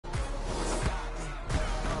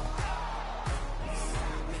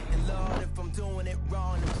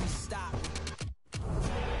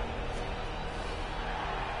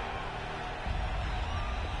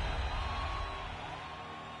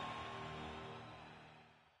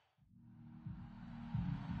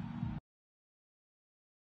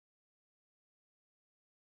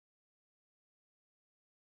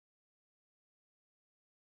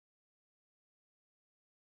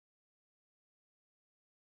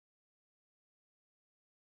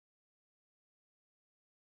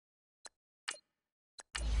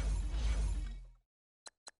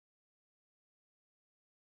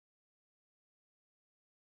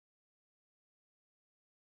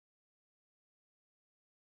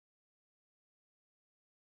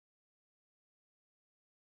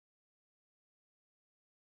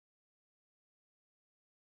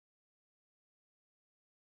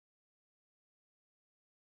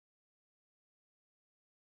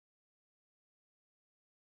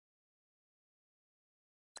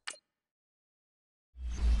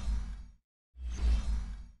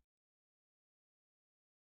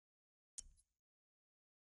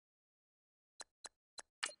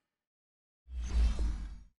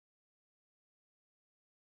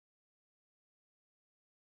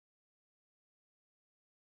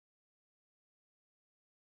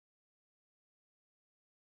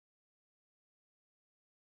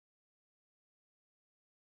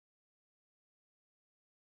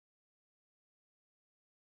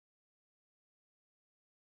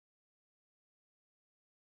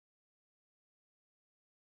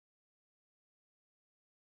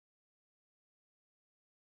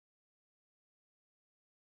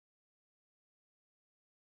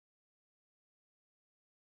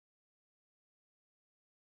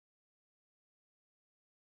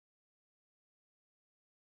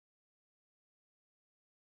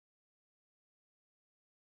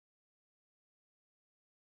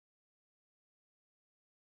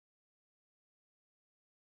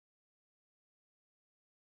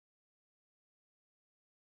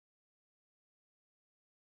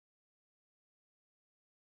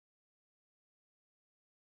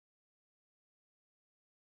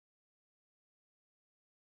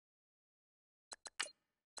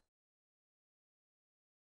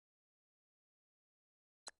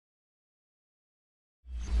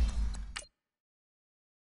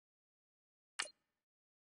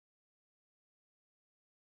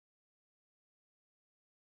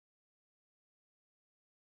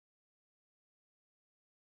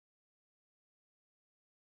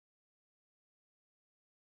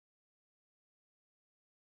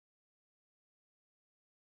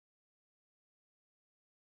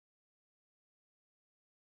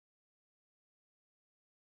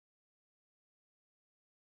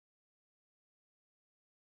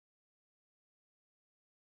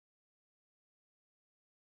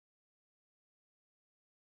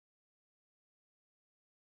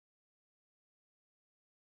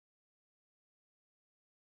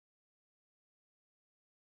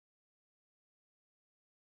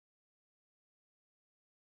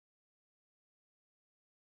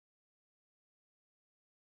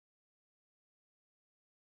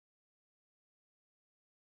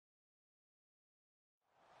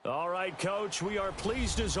All right, Coach, we are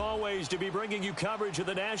pleased as always to be bringing you coverage of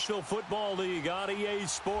the National Football League on EA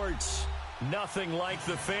Sports. Nothing like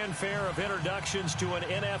the fanfare of introductions to an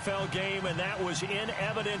NFL game, and that was in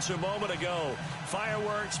evidence a moment ago.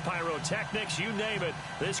 Fireworks, pyrotechnics, you name it.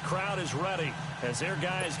 This crowd is ready as their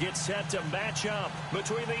guys get set to match up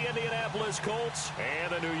between the Indianapolis Colts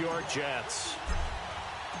and the New York Jets.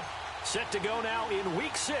 Set to go now in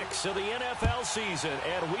Week 6 of the NFL season,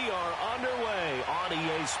 and we are underway on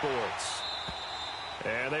EA Sports.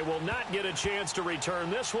 And they will not get a chance to return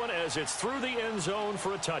this one as it's through the end zone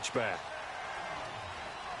for a touchback.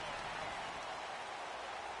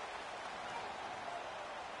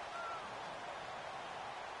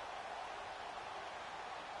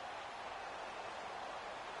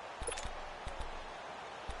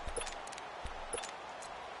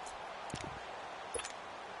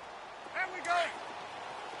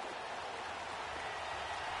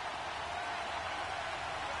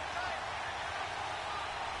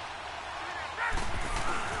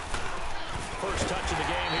 First touch of the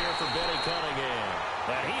game here for Benny Cunningham.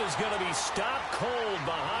 And he is going to be stopped cold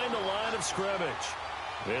behind the line of scrimmage.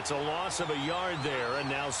 It's a loss of a yard there, and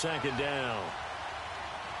now second down.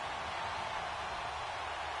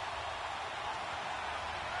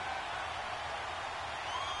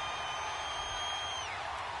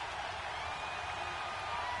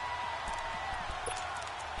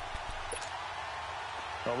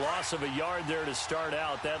 A loss of a yard there to start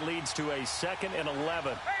out. That leads to a 2nd and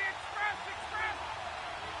 11.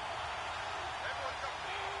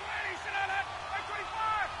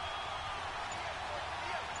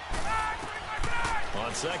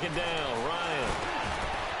 On second down, Ryan.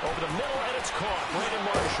 Over the middle, and it's caught. Brandon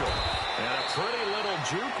Marshall. And a pretty little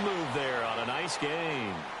juke move there on a nice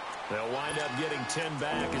game. They'll wind up getting 10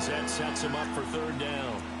 back as that sets them up for third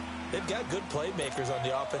down. They've got good playmakers on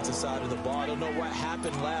the offensive side of the ball. I don't know what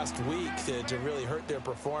happened last week to really hurt their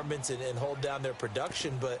performance and hold down their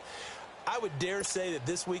production, but I would dare say that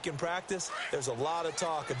this week in practice, there's a lot of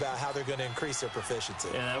talk about how they're going to increase their proficiency.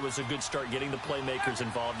 And that was a good start, getting the playmakers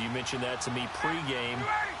involved. You mentioned that to me pregame.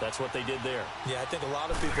 That's what they did there. Yeah, I think a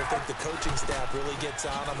lot of people think the coaching staff really gets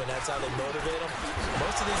on them, and that's how they motivate them.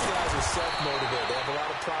 Most of these guys are self-motivated. They have a lot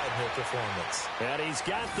of pride in their performance. And he's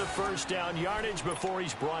got the first down yardage before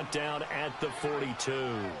he's brought down at the 42.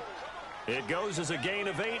 It goes as a gain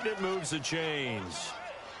of 8, and it moves the chains.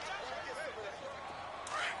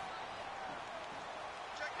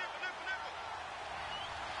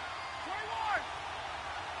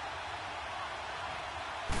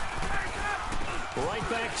 Right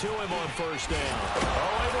back to him on first down.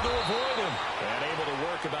 Oh, able to avoid him. And able to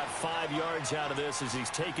work about 5 yards out of this as he's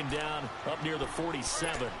taken down up near the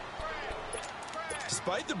 47.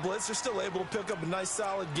 Despite the blitz, they're still able to pick up a nice,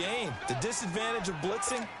 solid gain. The disadvantage of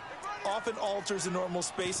blitzing often alters the normal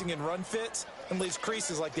spacing and run fits and leaves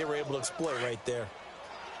creases like they were able to exploit right there.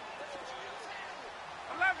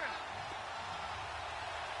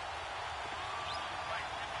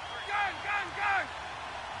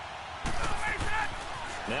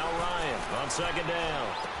 Now Ryan on second down.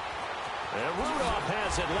 And Rudolph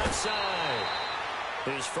has it left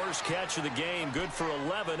side. His first catch of the game, good for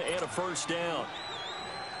 11 and a first down.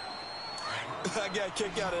 I got a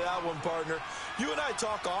kick out of that one, partner. You and I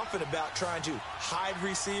talk often about trying to hide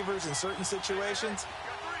receivers in certain situations,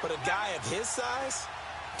 but a guy of his size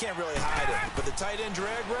can't really hide him. But the tight end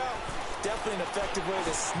drag route, definitely an effective way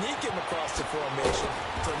to sneak him across the formation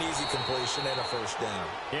for an easy completion and a first down.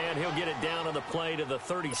 And he'll get it down on the play to the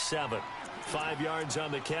 37. 5 yards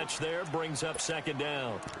on the catch there, brings up second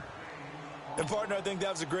down. And, partner, I think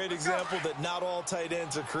that was a great example that not all tight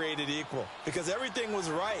ends are created equal, because everything was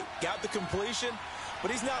right. Got the completion, but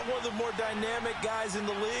he's not one of the more dynamic guys in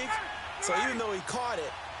the league. So even though he caught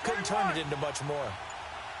it, couldn't turn it into much more.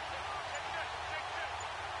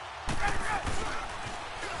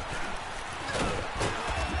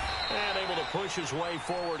 And able to push his way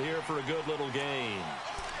forward here for a good little gain.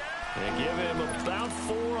 And give him about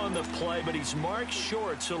 4 on the play, but he's marked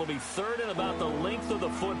short, so it'll be third and about the length of the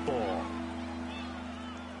football.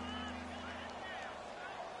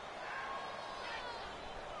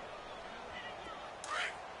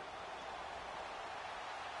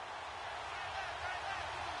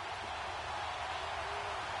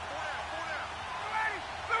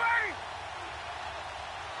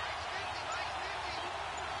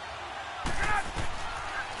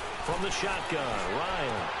 From the shotgun,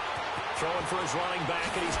 Ryan throwing for his running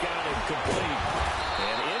back, and he's got him complete.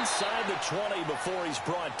 And inside the 20 before he's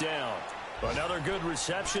brought down. Another good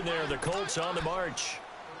reception there. The Colts on the march.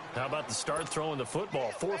 How about the start throwing the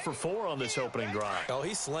football? 4 for 4 on this opening drive. Oh,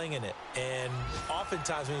 he's slinging it. And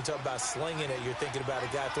oftentimes when you talk about slinging it, you're thinking about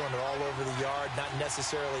a guy throwing it all over the yard, not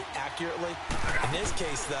necessarily accurately. In this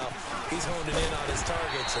case, though, he's honing in on his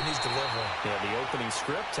targets, and he's delivering. Yeah, the opening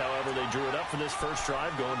script, however, they drew it up for this first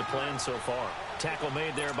drive, going to plan so far. Tackle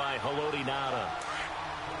made there by Haloti Ngata.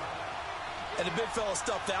 And the big fella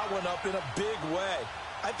stuffed that one up in a big way.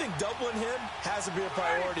 I think doubling him has to be a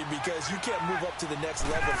priority because you can't move up to the next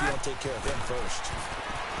level if you don't take care of him first.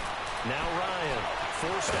 Now Ryan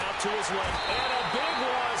forced out to his left. And a big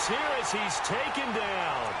loss here as he's taken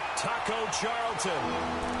down. Taco Charlton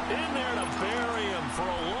in there to bury him for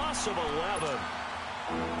a loss of 11.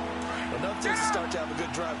 Enough to start to have a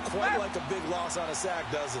good drive. Quite like a big loss on a sack,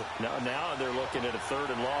 does it? Now they're looking at a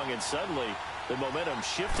 3rd and long, and suddenly the momentum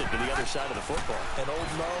shifted to the other side of the football. And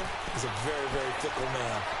old Mo is a very, very fickle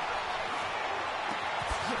man.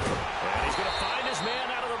 And he's going to find his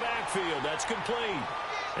man out of the backfield. That's complete.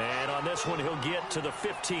 And on this one, he'll get to the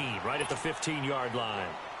 15, right at the 15-yard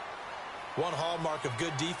line. One hallmark of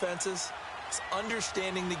good defenses is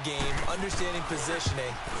understanding the game, understanding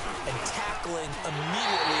positioning, and tackling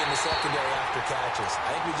immediately in the secondary after catches.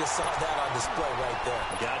 I think we just saw that on display right there.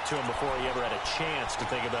 Got to him before he ever had a chance to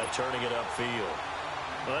think about turning it upfield.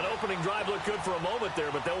 Well, that opening drive looked good for a moment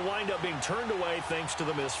there, but they'll wind up being turned away thanks to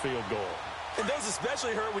the missed field goal. And those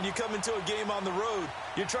especially hurt when you come into a game on the road.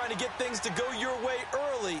 You're trying to get things to go your way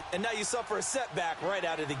early, and now you suffer a setback right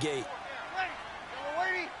out of the gate.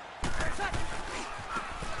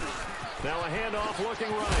 Now a handoff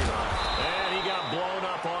looking right. And he got blown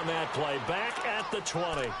up on that play. Back at the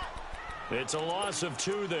 20. It's a loss of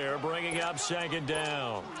 2 there, bringing up 2nd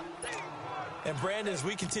down. And Brandon, as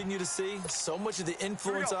we continue to see, so much of the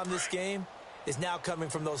influence on this game is now coming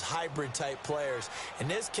from those hybrid-type players. In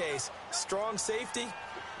this case, strong safety,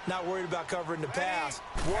 not worried about covering the pass.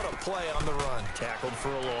 What a play on the run. Tackled for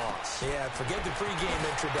a loss. Yeah, forget the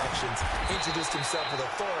pregame introductions. Introduced himself with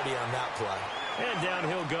authority on that play. And down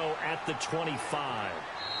he'll go at the 25.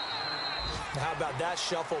 How about that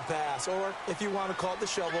shuffle pass? Or if you want to call it the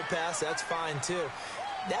shovel pass, that's fine too.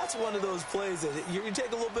 That's one of those plays that you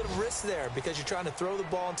take a little bit of risk there because you're trying to throw the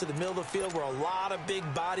ball into the middle of the field where a lot of big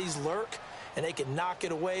bodies lurk, and they can knock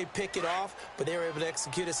it away, pick it off, but they were able to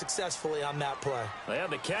execute it successfully on that play. They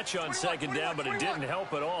had the catch on 2nd down, but it didn't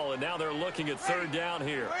help at all, and now they're looking at 3rd down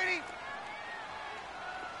here.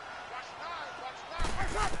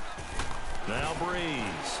 Now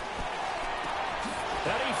Breeze.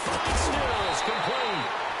 And he finds Stills, complete.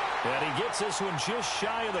 And he gets this one just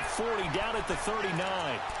shy of the 40, down at the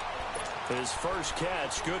 39. His first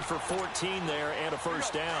catch, good for 14 there and a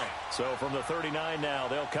 1st down. So from the 39 now,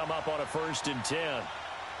 they'll come up on a 1st and 10.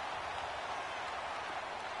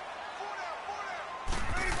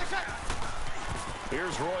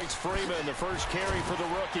 Here's Royce Freeman, the first carry for the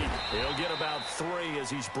rookie. He'll get about 3 as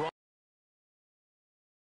he's brought